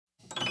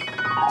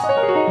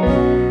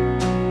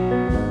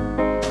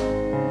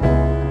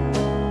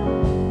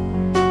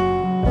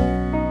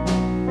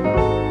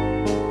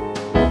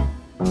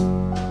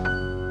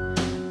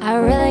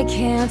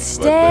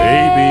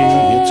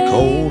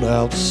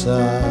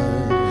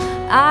outside.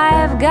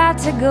 I've got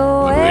to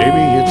go away.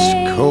 Baby,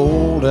 it's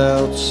cold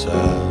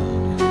outside.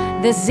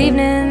 This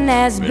evening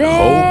has been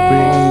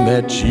hoping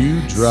that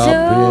you drop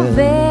so in.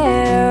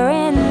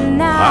 very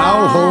nice.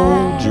 I'll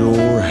hold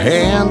your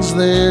hands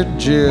there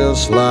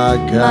just like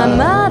My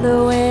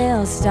mother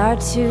will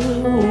start to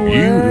worry.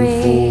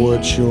 Beautiful,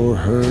 what's your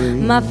hurry?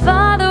 My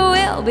father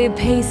will be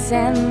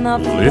pacing the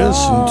floor.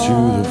 Listen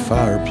to the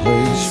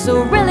fireplace.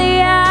 So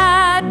really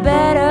I'd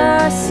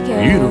better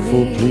scurry.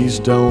 Beautiful, please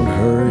don't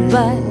hurry.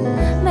 But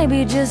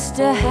maybe just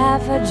a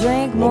half a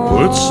drink more.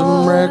 Put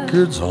some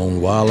records on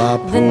while I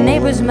pour. The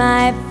neighbors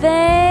might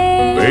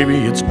think, baby,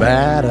 it's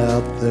bad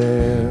out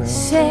there.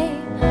 say,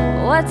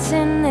 what's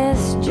in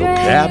this drink? No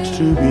caps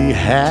to be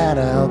had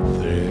out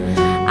there.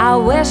 I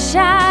wish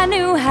I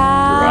knew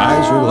how Your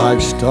eyes are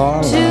like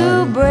starlight.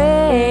 to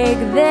break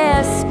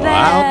this spell.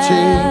 I'll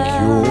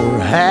take your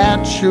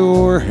hat,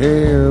 your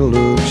hair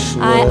looks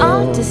swell. I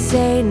ought to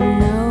say no,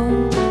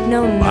 no,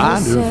 no,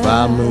 mind sir. if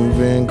I move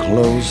in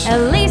close?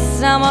 At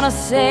least I'm gonna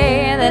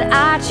say that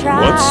I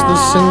tried. What's the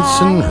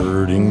sense in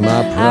hurting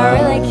my pride?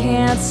 I really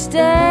can't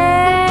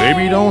stay.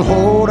 Baby, don't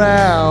hold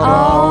out.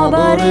 Oh,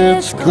 but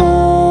it's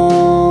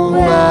cold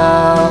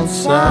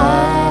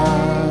outside.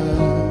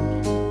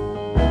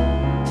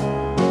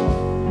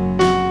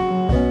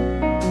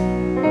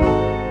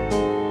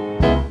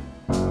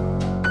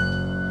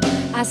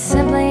 I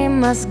simply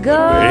must go.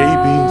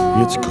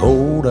 Baby, it's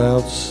cold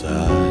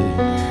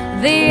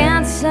outside. The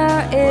answer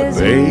is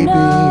Baby,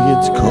 no.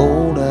 it's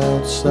cold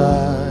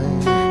outside.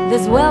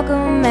 This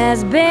welcome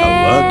has been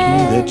How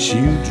lucky that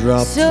you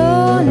dropped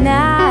so in.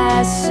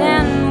 nice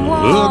and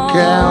warm. Look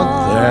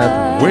out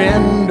that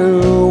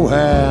window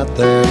at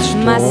that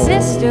storm. My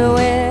sister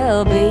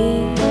will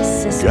be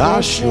suspicious.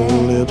 Gosh, your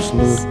lips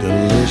look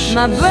delicious.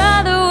 My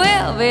brother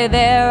will be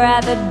there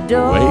at the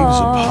door. Waves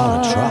upon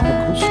a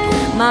tropical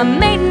storm. My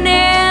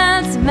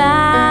maintenance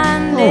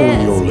man Oh,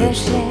 is your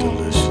lips look vicious.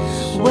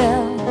 delicious.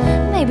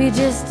 Well, maybe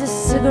just a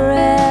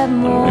cigarette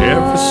more.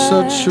 Never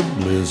such a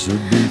blizzard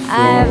before.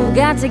 I've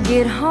got to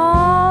get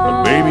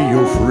home. Baby,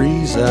 you'll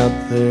freeze out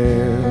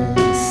there.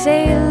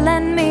 Say,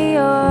 lend me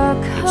your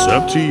coat. It's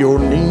up to your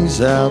knees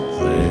out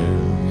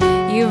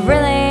there. You've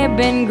really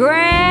been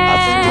grand.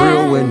 I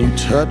thrill when you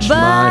touch my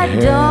But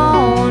hand.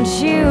 don't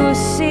you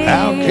see?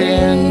 How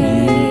can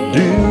you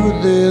do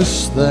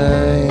this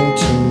thing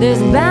to me?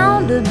 There's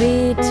bound to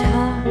be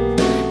talk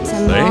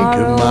tomorrow. Think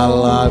of my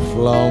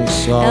lifelong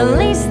sorrow. At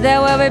least there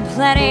will be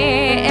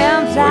plenty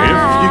implied.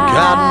 If you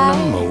got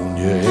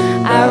pneumonia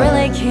and I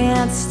really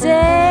can't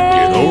stay.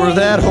 get over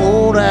that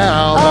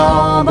holdout.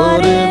 Oh,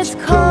 but it's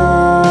cold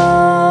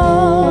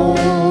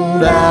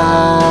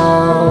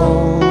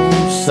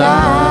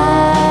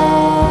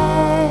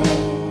outside.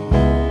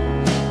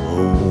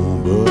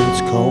 Oh, but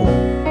it's cold.